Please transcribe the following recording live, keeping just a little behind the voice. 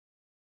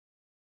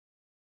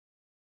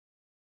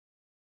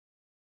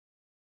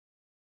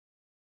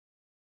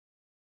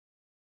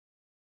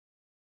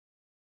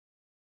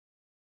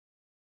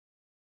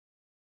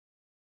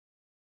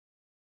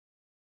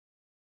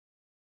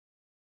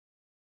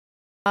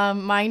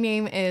My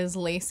name is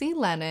Lacy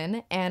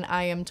Lennon and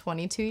I am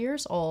 22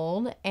 years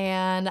old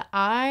and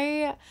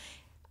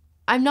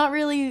I'm not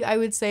really, I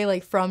would say,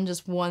 like from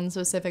just one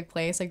specific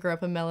place. I grew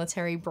up a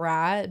military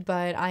brat,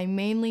 but I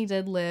mainly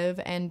did live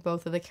in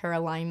both of the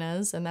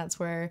Carolinas, and that's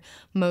where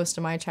most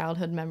of my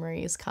childhood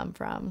memories come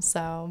from.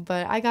 So,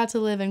 but I got to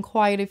live in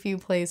quite a few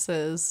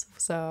places,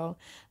 so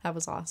that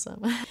was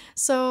awesome.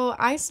 So,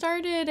 I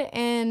started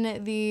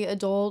in the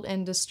adult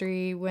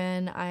industry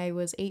when I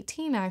was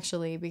 18,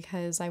 actually,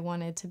 because I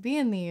wanted to be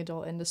in the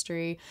adult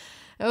industry.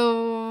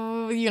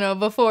 Oh,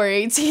 before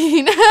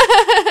 18.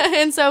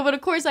 And so, but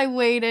of course I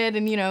waited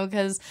and,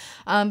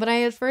 but I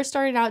had first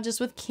started out just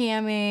with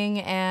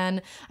camming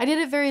and I did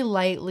it very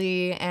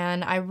lightly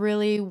and I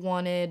really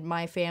wanted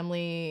my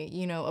family,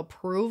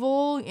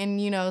 approval.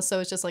 And, so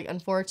it's just like,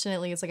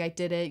 unfortunately, it's like I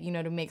did it,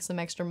 to make some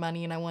extra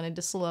money and I wanted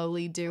to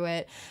slowly do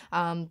it.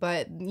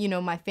 But,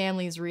 my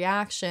family's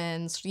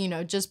reactions,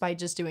 just by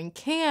just doing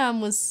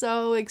cam was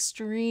so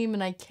extreme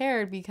and I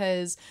cared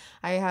because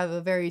I have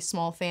a very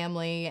small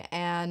family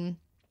and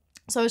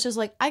so it's just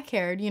like I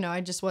cared,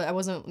 I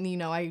wasn't,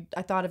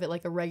 I thought of it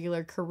like a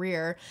regular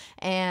career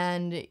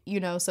and,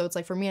 so it's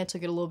like for me, I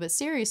took it a little bit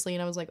seriously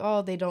and I was like,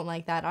 oh, they don't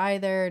like that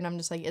either. And I'm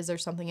just like, is there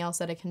something else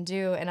that I can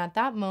do? And at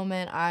that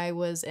moment I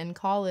was in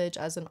college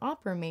as an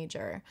opera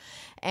major.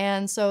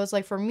 And so it's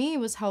like for me, it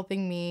was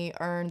helping me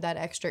earn that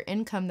extra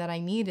income that I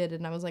needed.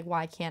 And I was like,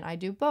 why can't I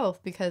do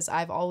both? Because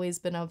I've always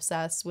been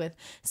obsessed with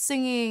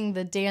singing,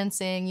 the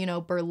dancing,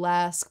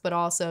 burlesque, but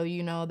also,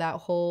 that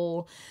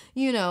whole,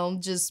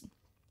 just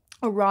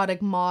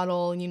erotic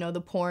model,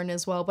 the porn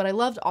as well. But I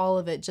loved all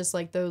of it, just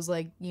like those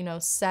like,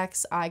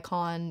 sex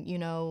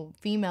icon,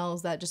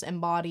 females that just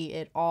embody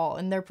it all.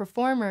 And they're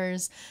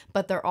performers,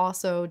 but they're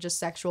also just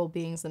sexual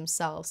beings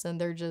themselves. And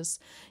they're just,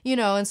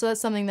 and so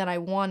that's something that I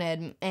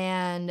wanted.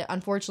 And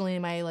unfortunately,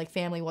 my like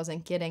family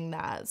wasn't getting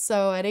that.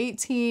 So at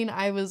 18,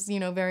 I was,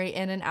 very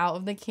in and out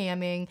of the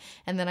camming.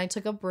 And then I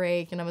took a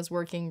break and I was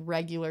working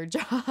regular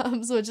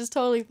jobs, which is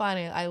totally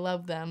fine. I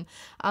love them.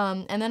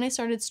 And then I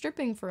started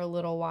stripping for a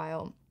little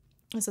while.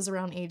 This is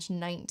around age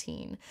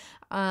 19.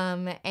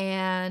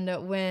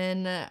 And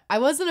when I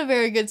wasn't a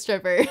very good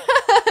stripper,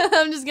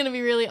 I'm just gonna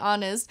be really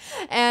honest.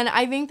 And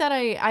I think that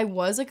I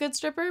was a good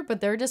stripper,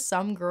 but there are just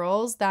some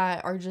girls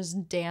that are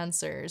just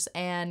dancers.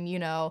 And,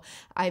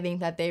 I think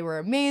that they were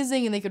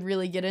amazing and they could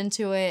really get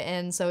into it.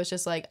 And so it's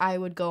just like I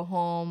would go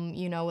home,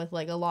 with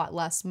like a lot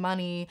less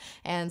money.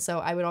 And so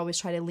I would always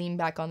try to lean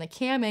back on the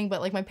camming,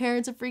 but like my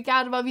parents would freak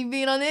out about me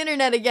being on the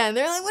internet again.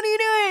 They're like, what are you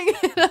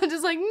doing? And I'm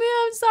just like, man,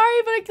 I'm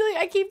sorry, but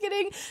I keep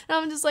getting, and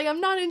I'm just like, I'm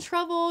not in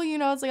trouble,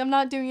 it's like I'm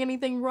not doing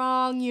anything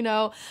wrong,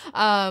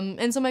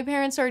 and so my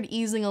parents started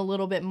easing a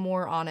little bit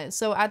more on it.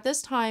 So at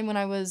this time when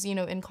I was,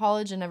 in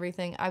college and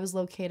everything, I was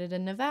located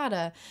in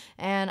Nevada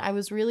and I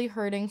was really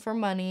hurting for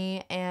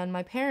money and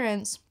my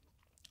parents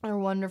are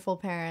wonderful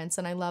parents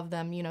and I love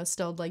them,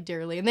 still like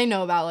dearly. And they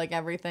know about like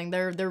everything.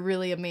 They're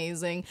really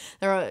amazing.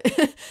 They're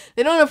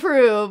they don't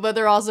approve, but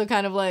they're also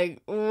kind of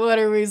like, what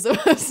are we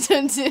supposed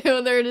to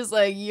do? They're just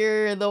like,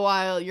 you're a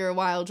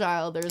wild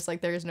child.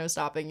 There's no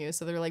stopping you.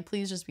 So they're like,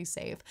 please just be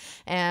safe.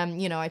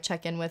 And, I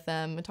check in with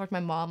them. I talk to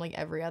my mom like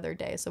every other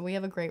day. So we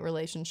have a great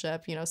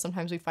relationship.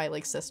 Sometimes we fight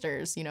like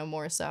sisters,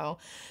 more so.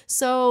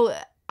 So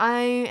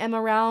I am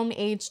around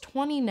age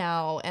 20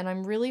 now and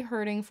I'm really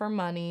hurting for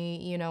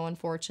money,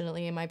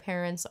 unfortunately, and my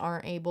parents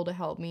aren't able to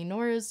help me,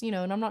 nor is,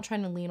 and I'm not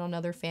trying to lean on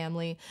other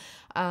family.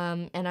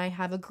 And I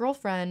have a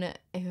girlfriend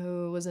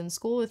who was in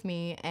school with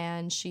me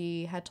and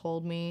she had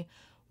told me,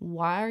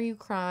 why are you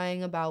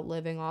crying about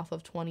living off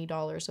of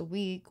 $20 a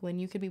week when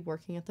you could be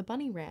working at the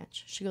bunny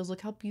ranch? She goes,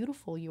 look how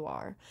beautiful you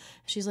are.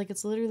 She's like,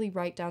 it's literally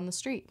right down the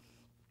street.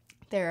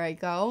 There I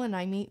go, and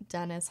I meet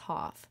Dennis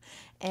Hoff,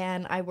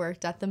 and I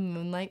worked at the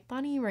Moonlight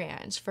Bunny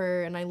Ranch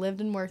and I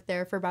lived and worked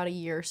there for about a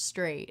year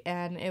straight,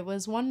 and it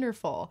was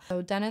wonderful.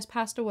 So Dennis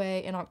passed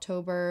away in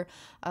October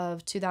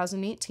of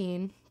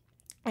 2018,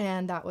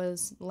 and that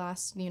was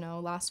last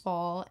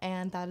fall,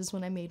 and that is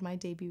when I made my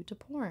debut to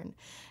porn,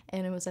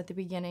 and it was at the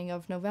beginning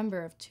of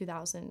November of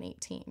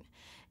 2018,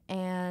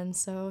 and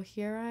so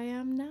here I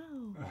am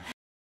now.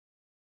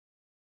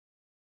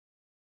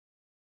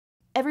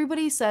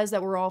 Everybody says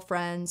that we're all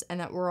friends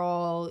and that we're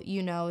all,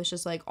 it's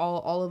just like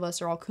all of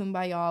us are all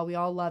kumbaya, we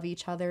all love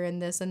each other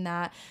and this and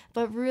that.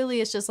 But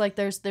really it's just like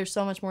there's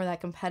so much more of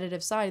that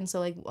competitive side. And so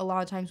like a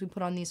lot of times we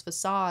put on these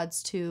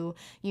facades to,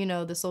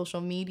 the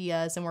social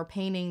medias and we're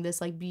painting this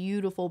like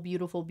beautiful,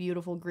 beautiful,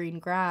 beautiful green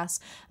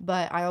grass.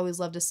 But I always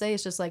love to say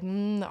it's just like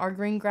our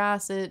green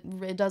grass,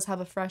 it does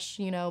have a fresh,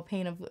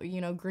 paint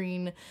of,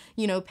 green,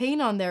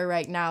 paint on there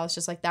right now. It's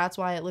just like that's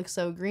why it looks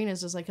so green.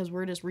 It's just like because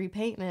we're just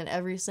repainting it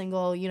every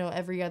single,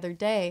 every other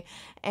day.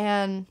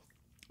 And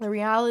the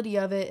reality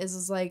of it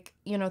is like,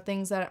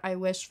 things that I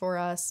wish for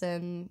us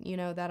and,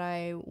 that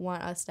I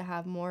want us to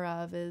have more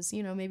of is,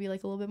 maybe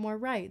like a little bit more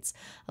rights,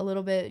 a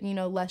little bit,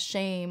 less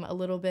shame, a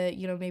little bit,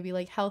 maybe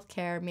like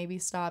healthcare, maybe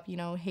stop,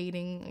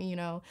 hating,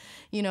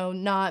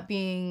 not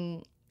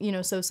being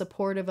so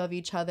supportive of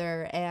each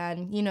other,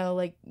 and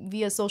like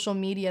via social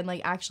media, and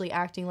like actually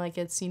acting like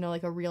it's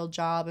like a real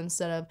job,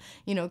 instead of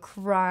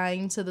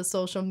crying to the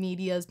social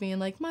medias being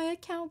like, my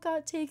account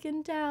got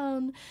taken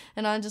down.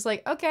 And I'm just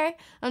like, okay.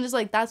 I'm just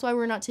like, that's why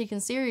we're not taken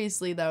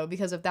seriously though,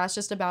 because if that's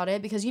just about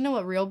it, because you know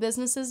what real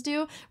businesses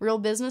do? Real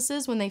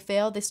businesses, when they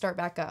fail, they start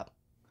back up.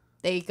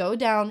 They go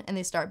down and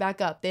they start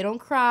back up. They don't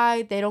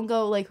cry. They don't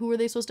go like, who are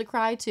they supposed to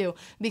cry to?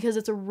 Because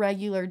it's a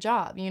regular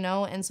job,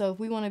 And so if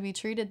we want to be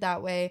treated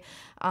that way,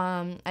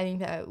 I think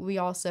that we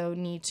also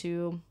need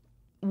to,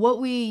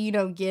 what we,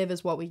 give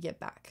is what we get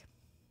back.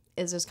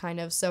 Is just kind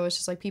of, so it's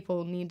just like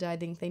people need to, I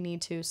think they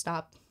need to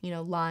stop,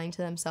 lying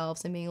to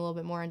themselves and being a little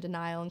bit more in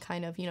denial, and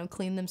kind of,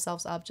 clean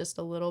themselves up just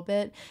a little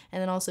bit,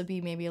 and then also be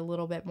maybe a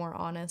little bit more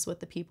honest with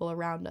the people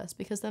around us,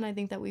 because then I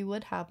think that we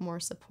would have more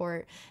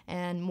support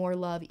and more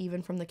love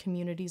even from the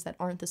communities that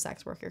aren't the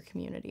sex worker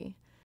community.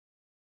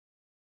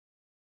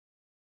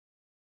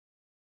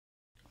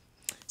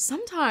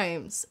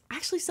 Sometimes,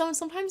 actually,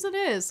 sometimes it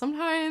is.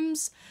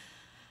 Sometimes,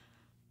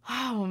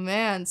 oh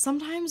man,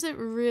 sometimes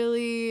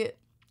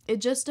it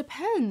just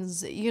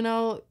depends, it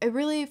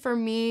really, for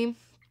me,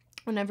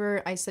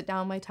 whenever I sit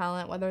down with my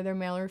talent, whether they're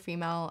male or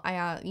female,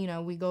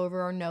 we go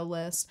over our no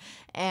list,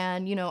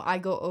 and, I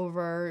go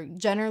over,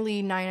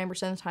 generally 99%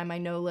 of the time, my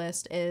no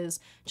list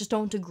is just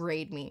don't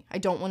degrade me. I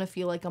don't want to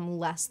feel like I'm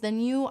less than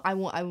you. I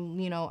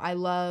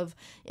love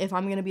if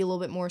I'm going to be a little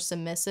bit more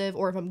submissive,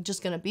 or if I'm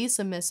just going to be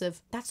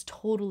submissive, that's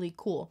totally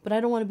cool, but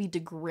I don't want to be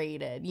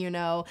degraded, and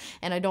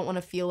I don't want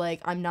to feel like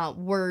I'm not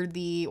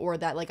worthy, or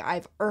that like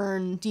I've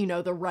earned,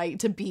 the right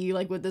to be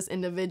like with this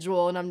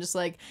individual, and I'm just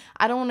like,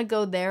 I don't want to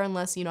go there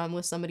unless, I'm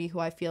with somebody who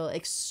I feel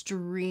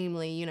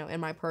extremely, in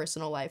my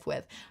personal life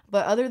with.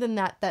 But other than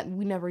that, I've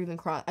never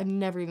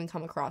even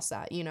come across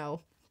that,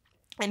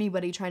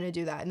 anybody trying to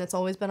do that. And that's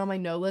always been on my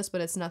no list,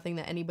 but it's nothing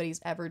that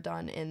anybody's ever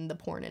done in the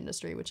porn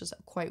industry, which is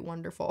quite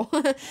wonderful.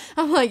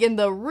 I'm like, in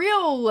the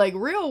real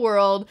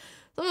world,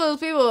 some of those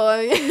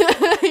people,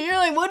 you're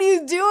like, what are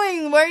you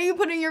doing? Why are you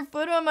putting your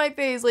foot on my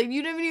face? Like,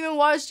 you didn't even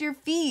wash your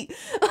feet.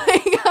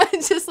 Like,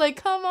 I'm just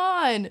like, come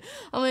on.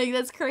 I'm like,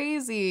 that's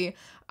crazy.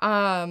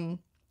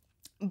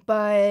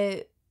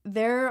 But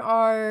there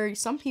are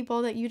some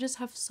people that you just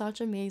have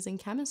such amazing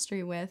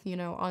chemistry with,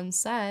 on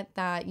set,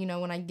 that,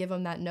 when I give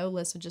them that no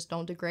list of just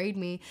don't degrade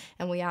me,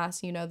 and we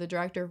ask, the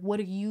director, what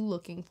are you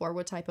looking for?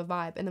 What type of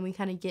vibe? And then we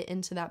kind of get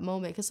into that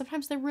moment, because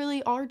sometimes they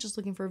really are just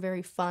looking for a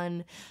very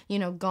fun,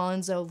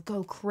 gonzo,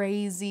 go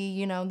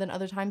crazy, then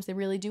other times they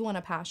really do want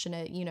a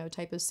passionate,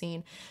 type of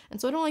scene.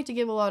 And so I don't like to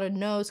give a lot of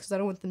no's, because I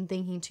don't want them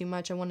thinking too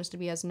much. I want us to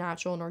be as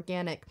natural and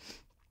organic.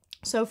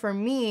 So for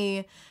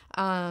me,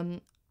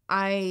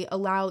 I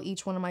allow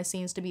each one of my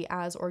scenes to be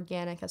as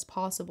organic as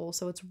possible.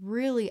 So it's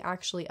really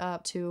actually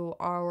up to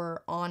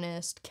our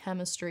honest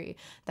chemistry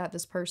that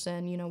this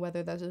person,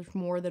 whether there's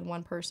more than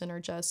one person, or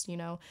just,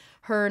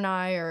 her and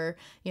I, or,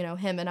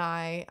 him and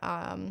I.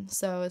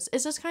 So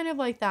it's just kind of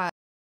like that.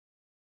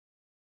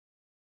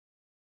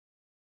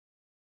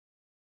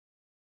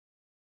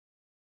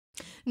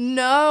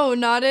 No,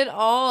 not at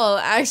all.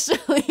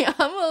 Actually,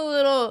 a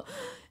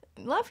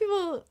lot of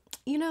people,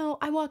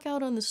 I walk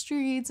out on the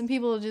streets and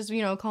people just,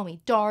 call me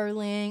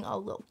darling, a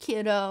little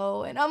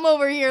kiddo, and I'm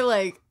over here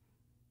like,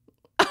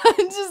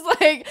 I'm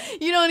just like,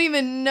 you don't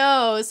even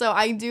know. So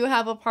I do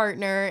have a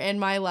partner in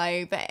my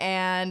life,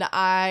 and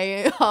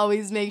I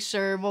always make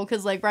sure, well,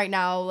 because like right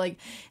now, like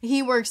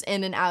he works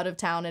in and out of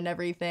town and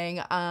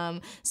everything.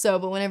 But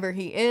whenever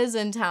he is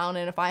in town,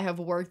 and if I have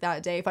work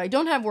that day, if I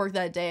don't have work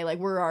that day, like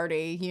we're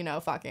already,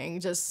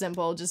 fucking just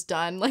simple, just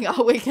done. Like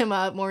I'll wake him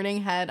up,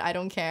 morning head, I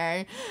don't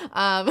care.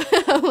 I'm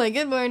like,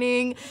 good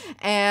morning.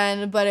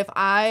 But if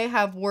I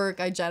have work,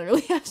 I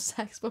generally have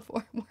sex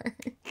before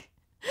work.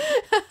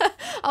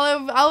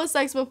 I'll have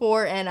sex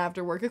before and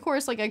after work. Of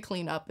course, like I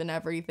clean up and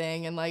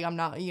everything, and like I'm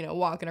not,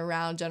 walking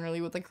around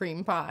generally with a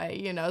cream pie,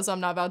 so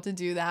I'm not about to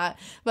do that.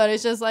 But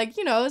it's just like,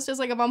 it's just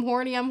like if I'm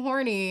horny, I'm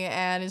horny.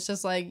 And it's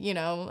just like,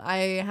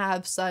 I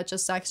have such a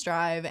sex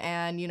drive,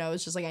 and,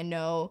 it's just like I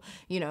know,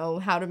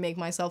 how to make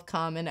myself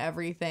come and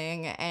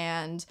everything.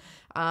 And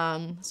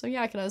so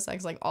yeah, I can have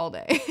sex like all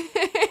day.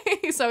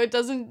 So it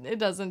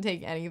doesn't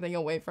take anything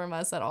away from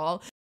us at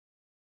all.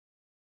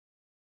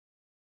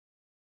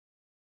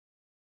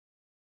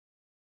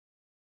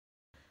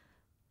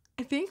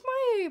 I think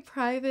my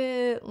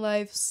private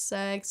life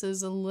sex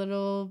is a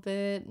little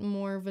bit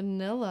more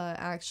vanilla,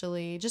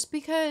 actually. Just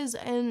because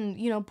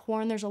in,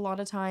 porn, there's a lot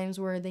of times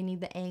where they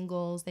need the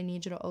angles, they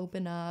need you to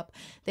open up.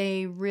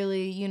 They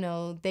really,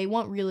 they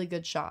want really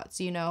good shots,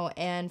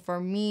 and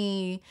for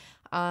me,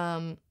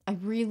 I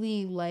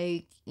really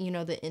like,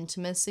 the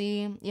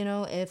intimacy,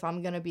 if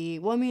I'm gonna be,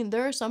 well, I mean,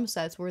 there are some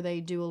sets where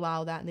they do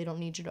allow that and they don't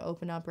need you to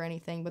open up or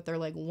anything, but they're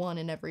like one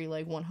in every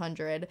like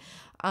 100.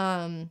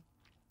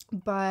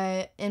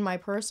 But in my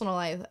personal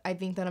life, I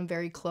think that I'm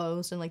very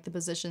close in like the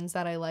positions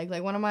that I like.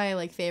 Like one of my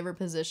like favorite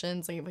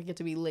positions, like if I get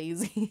to be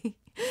lazy,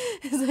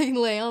 is like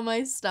lay on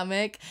my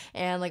stomach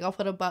and like I'll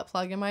put a butt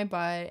plug in my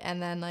butt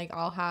and then like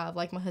I'll have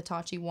like my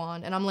Hitachi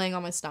wand and I'm laying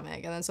on my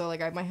stomach and then so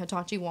like I have my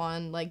Hitachi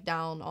wand like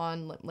down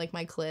on like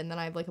my clit and then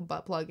I have like a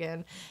butt plug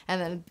in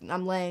and then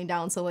I'm laying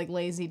down so like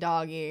lazy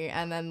doggy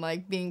and then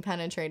like being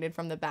penetrated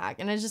from the back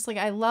and it's just like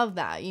I love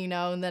that, you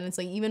know. And then it's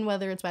like even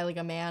whether it's by like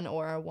a man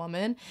or a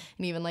woman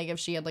and even like if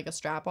she had like a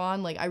strap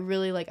on, like I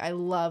really like I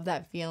love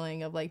that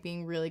feeling of like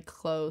being really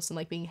close and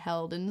like being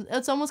held and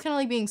it's almost kind of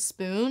like being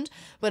spooned,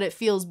 but it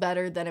feels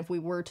better than if we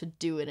were to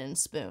do it in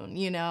spoon,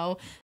 you know.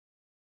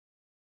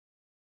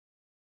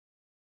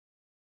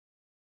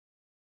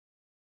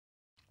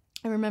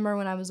 I remember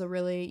when I was a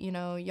really, you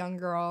know, young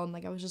girl and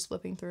like I was just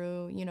flipping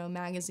through, you know,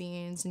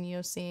 magazines and, you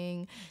know,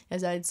 seeing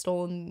as I'd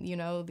stolen, you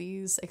know,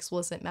 these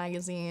explicit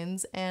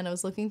magazines and I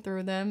was looking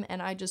through them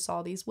and I just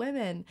saw these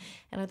women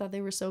and I thought they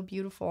were so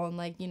beautiful and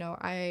like, you know,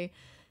 I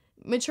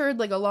matured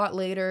like a lot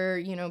later,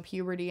 you know,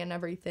 puberty and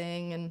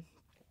everything and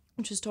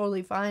which is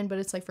totally fine, but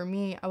it's like for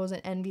me I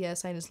wasn't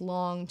envious. I just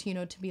longed, you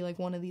know, to be like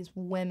one of these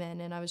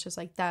women and I was just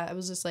like that. I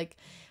was just like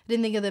I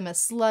didn't think of them as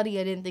slutty.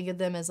 I didn't think of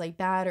them as like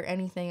bad or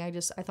anything. I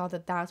thought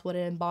that that's what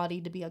it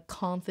embodied, to be a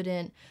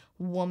confident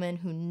woman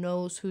who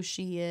knows who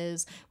she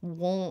is,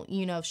 won't,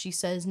 you know, if she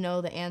says no,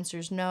 the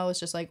answer's no. It's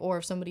just like, or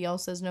if somebody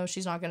else says no,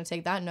 she's not going to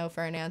take that no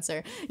for an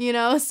answer, you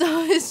know.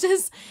 So it's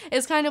just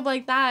it's kind of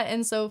like that.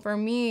 And so for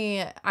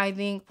me, I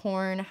think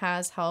porn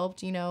has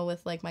helped, you know,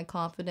 with like my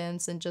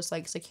confidence and just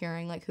like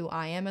securing like who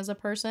I am as a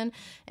person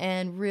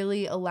and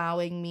really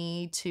allowing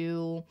me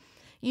to,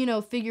 you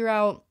know, figure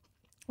out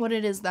what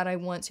it is that I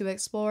want to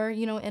explore,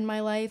 you know, in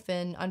my life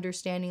and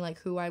understanding like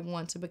who I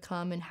want to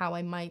become and how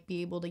I might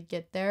be able to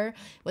get there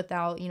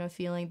without, you know,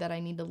 feeling that I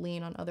need to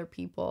lean on other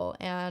people.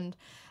 And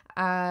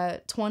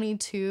at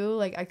 22,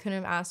 like I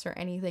couldn't have asked for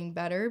anything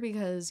better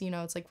because, you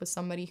know, it's like with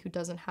somebody who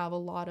doesn't have a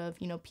lot of,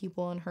 you know,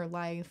 people in her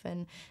life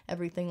and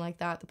everything like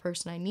that, the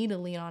person I need to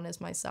lean on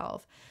is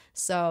myself.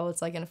 So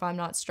it's like, and if I'm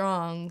not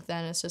strong,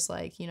 then it's just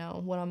like, you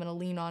know, what I'm going to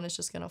lean on is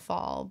just going to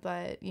fall.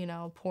 But, you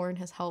know, porn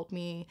has helped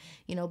me,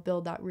 you know,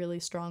 build that really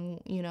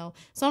strong, you know,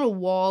 it's not a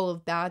wall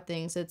of bad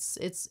things. It's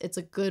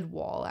a good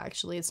wall,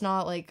 actually. It's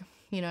not like,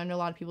 you know, I know a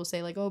lot of people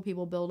say like, oh,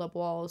 people build up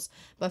walls.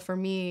 But for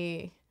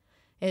me,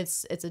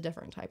 it's a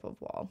different type of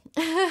wall.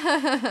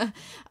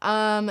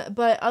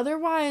 But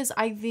otherwise,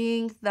 I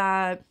think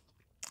that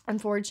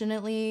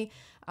unfortunately,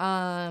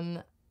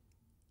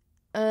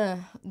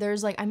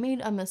 there's like I made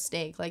a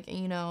mistake, like,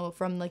 you know,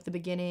 from like the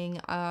beginning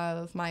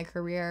of my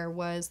career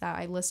was that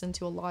I listened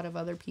to a lot of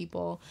other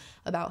people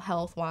about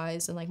health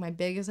wise, and like my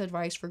biggest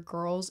advice for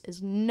girls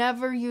is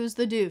never use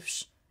the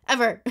douche.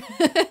 Ever.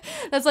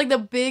 That's like the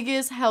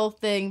biggest health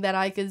thing that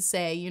I could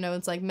say. You know,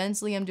 it's like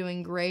mentally I'm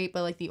doing great,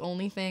 but like the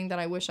only thing that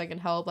I wish I could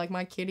help like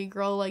my kitty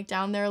girl like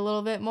down there a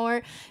little bit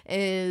more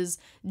is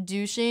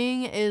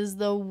douching is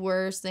the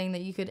worst thing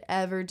that you could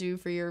ever do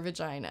for your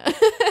vagina.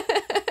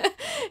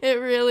 It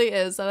really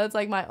is. So that's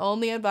like my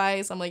only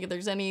advice. I'm like, if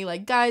there's any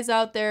like guys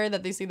out there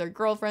that they see their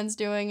girlfriends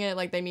doing it,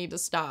 like they need to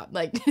stop.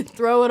 Like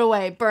throw it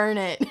away, burn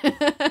it.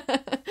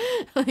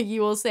 Like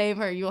you will save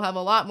her. You'll have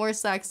a lot more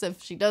sex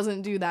if she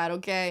doesn't do that,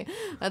 okay?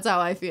 That's how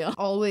I feel.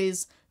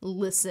 Always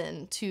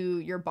listen to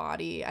your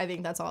body. I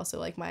think that's also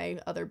like my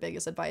other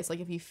biggest advice. Like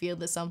if you feel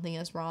that something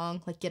is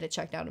wrong, like get it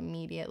checked out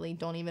immediately.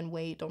 Don't even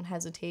wait, don't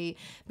hesitate,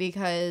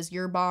 because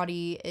your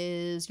body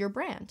is your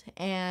brand.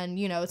 And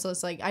you know, so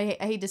it's like I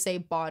hate to say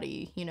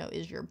body, you know,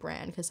 is your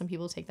brand, because some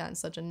people take that in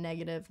such a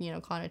negative, you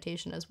know,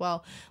 connotation as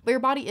well. But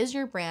your body is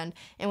your brand,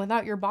 and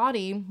without your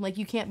body, like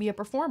you can't be a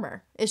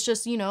performer. It's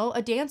just, you know,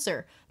 a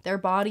dancer. Their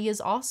body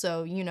is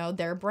also, you know,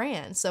 their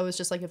brand. So it's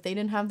just like if they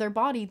didn't have their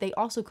body, they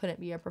also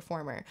couldn't be a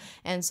performer.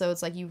 And so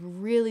it's like you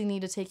really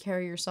need to take care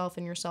of yourself,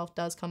 and yourself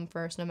does come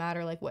first, no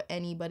matter like what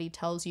anybody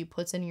tells you,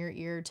 puts in your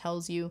ear,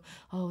 tells you,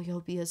 oh,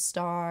 you'll be a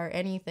star,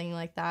 anything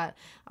like that.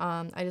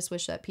 I just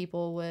wish that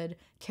people would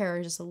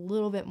care just a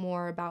little bit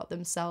more about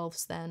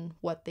themselves than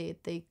what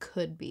they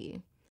could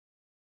be.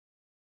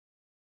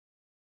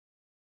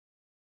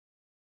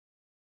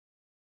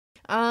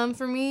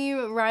 For me,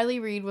 Riley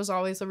Reid was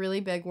always a really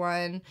big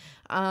one.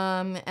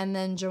 And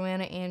then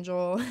Joanna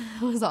Angel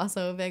was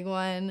also a big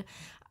one.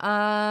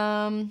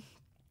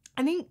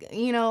 I think,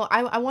 you know,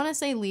 I want to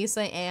say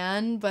Lisa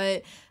Ann,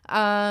 but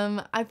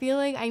I feel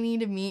like I need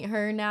to meet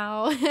her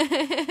now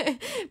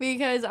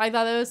because I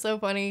thought that was so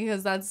funny,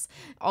 because that's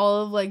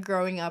all of like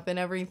growing up and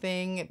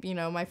everything. You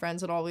know, my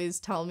friends would always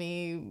tell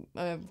me,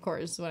 of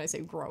course, when I say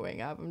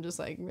growing up, I'm just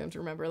like, I have to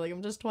remember, like,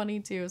 I'm just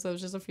 22, so it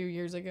was just a few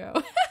years ago.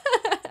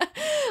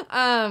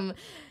 um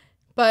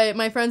but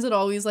my friends would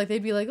always like,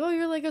 they'd be like, oh,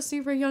 you're like a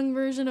super young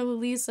version of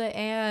Lisa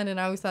Ann, and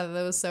I always thought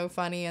that was so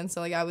funny. And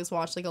so like I always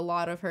watched like a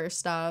lot of her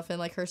stuff, and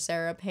like her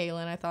Sarah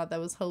Palin, I thought that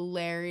was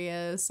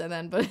hilarious. And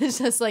then but it's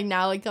just like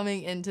now, like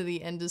coming into the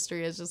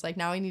industry, it's just like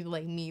now I need to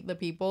like meet the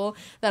people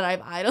that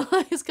I've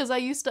idolized, because I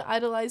used to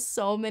idolize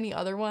so many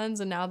other ones,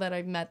 and now that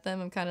I've met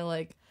them, I'm kind of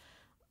like,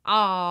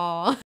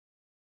 ah.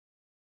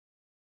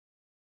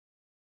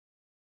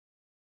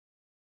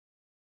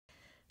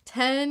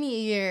 10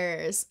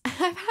 years. I've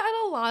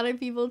had a lot of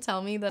people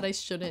tell me that I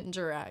shouldn't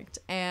direct,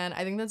 and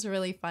I think that's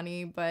really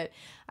funny, but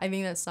I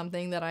think that's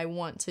something that I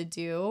want to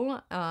do.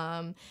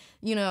 And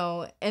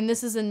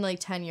this is in like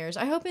 10 years.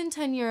 I hope in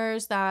 10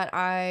 years that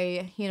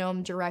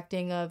I'm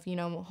directing of,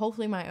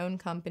 hopefully my own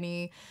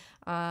company.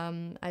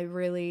 I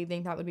really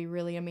think that would be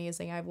really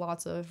amazing. I have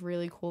lots of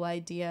really cool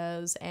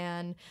ideas,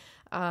 and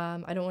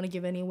I don't want to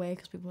give any away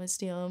because people might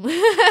steal them.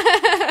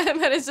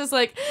 But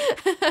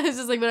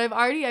but I've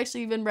already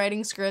actually been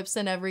writing scripts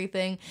and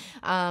everything.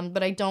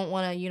 But I don't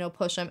want to,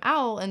 push them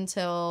out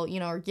until,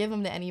 or give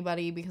them to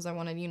anybody, because I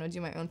want to, do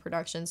my own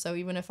production. So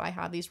even if I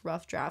have these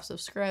rough drafts of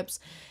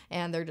scripts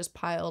and they're just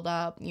piled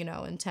up,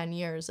 in 10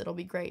 years, it'll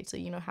be great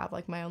to, have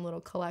like my own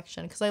little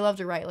collection, because I love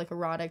to write like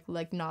erotic,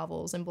 like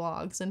novels and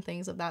blogs and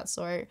things of that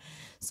sort.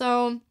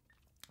 So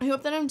I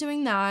hope that I'm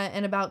doing that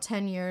in about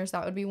 10 years.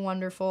 That would be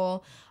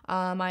wonderful.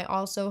 I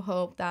also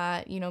hope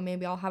that,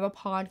 maybe I'll have a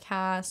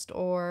podcast,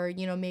 or,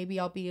 maybe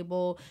I'll be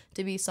able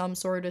to be some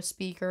sort of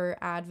speaker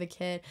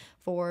advocate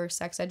for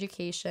sex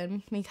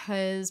education,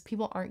 because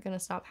people aren't going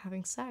to stop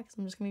having sex.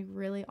 I'm just going to be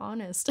really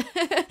honest.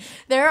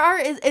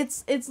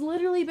 It's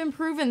literally been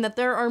proven that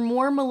there are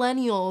more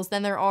millennials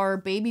than there are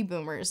baby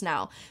boomers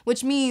now,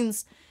 which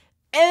means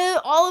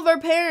all of our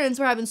parents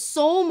were having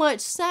so much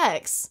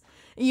sex.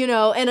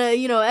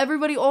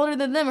 Everybody older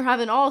than them are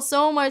having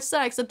so much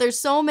sex that there's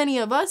so many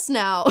of us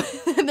now.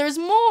 There's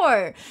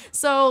more.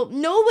 So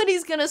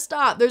nobody's gonna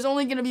stop. There's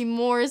only gonna be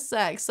more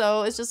sex.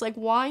 So it's just like,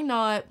 why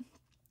not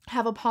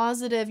have a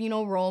positive,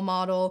 role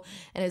model?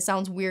 And it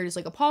sounds weird. It's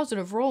like a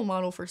positive role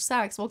model for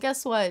sex. Well,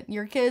 guess what?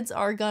 Your kids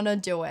are gonna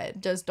do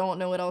it. Just don't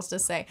know what else to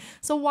say.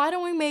 So why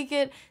don't we make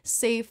it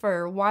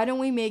safer? Why don't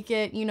we make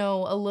it,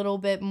 a little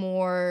bit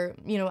more,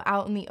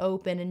 out in the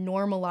open, and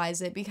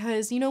normalize it?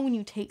 Because, when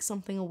you take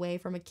something away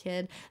from a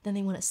kid, then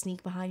they want to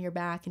sneak behind your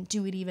back and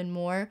do it even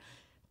more.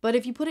 But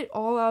if you put it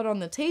all out on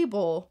the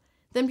table,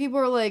 then people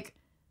are like,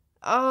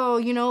 oh,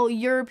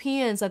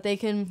 Europeans, that they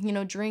can,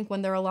 drink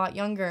when they're a lot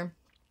younger.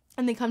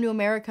 And they come to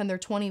America and they're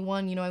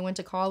 21. I went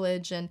to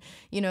college, and,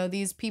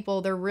 these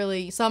people, they're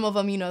really, some of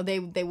them,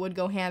 they would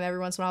go ham every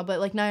once in a while,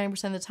 but like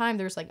 90% of the time,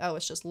 they're just like, oh,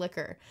 it's just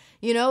liquor.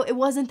 It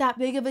wasn't that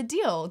big of a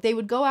deal. They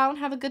would go out and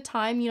have a good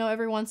time,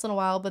 every once in a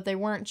while, but they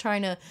weren't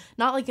trying to,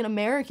 not like an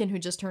American who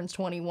just turns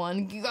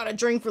 21. You gotta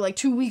drink for like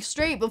 2 weeks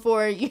straight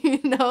before,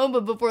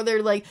 but before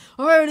they're like,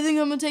 all right, I think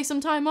I'm gonna take some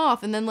time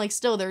off. And then like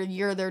still their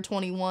year, they're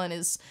 21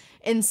 is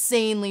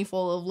insanely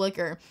full of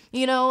liquor,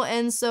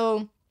 and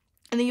so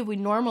I think if we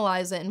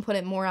normalize it and put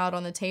it more out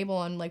on the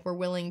table, and like we're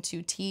willing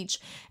to teach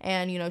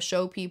and,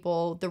 show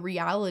people the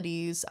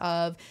realities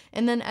of,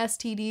 and then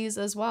STDs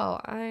as well.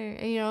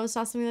 It's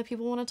not something that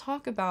people want to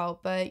talk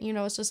about, but,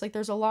 it's just like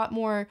there's a lot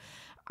more.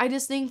 I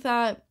just think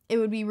that it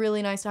would be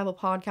really nice to have a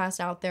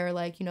podcast out there,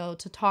 like,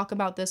 to talk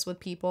about this with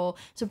people,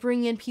 to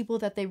bring in people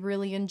that they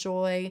really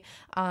enjoy,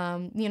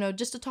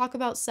 just to talk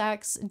about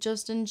sex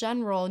just in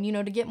general,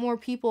 to get more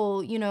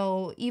people,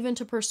 even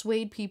to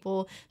persuade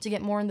people to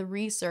get more in the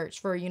research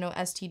for,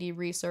 STD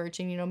research,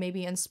 and,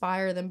 maybe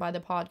inspire them by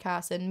the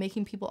podcast and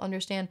making people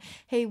understand,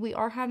 hey, we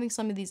are having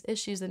some of these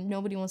issues that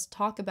nobody wants to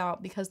talk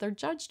about because they're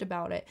judged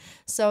about it.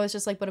 So it's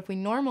just like, but if we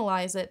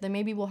normalize it, then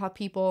maybe we'll have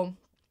people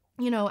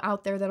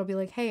out there that'll be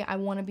like, hey, I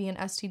want to be an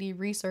STD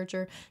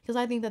researcher, because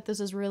I think that this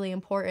is really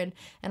important,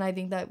 and I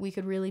think that we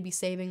could really be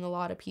saving a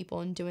lot of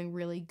people and doing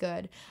really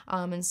good,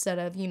 instead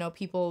of,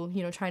 people,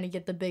 trying to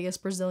get the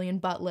biggest Brazilian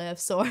butt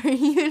lifts or,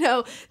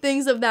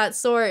 things of that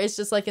sort. It's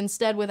just like,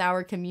 instead with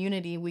our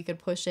community, we could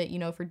push it,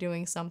 for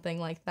doing something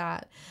like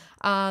that.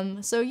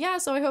 So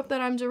I hope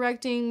that I'm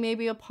directing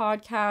maybe a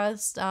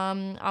podcast.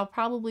 I'll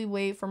probably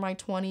wait for my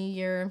 20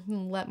 year,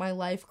 let my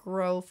life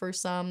grow for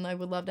some. I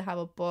would love to have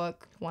a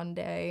book one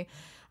day.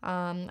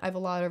 I have a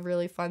lot of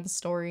really fun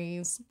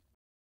stories.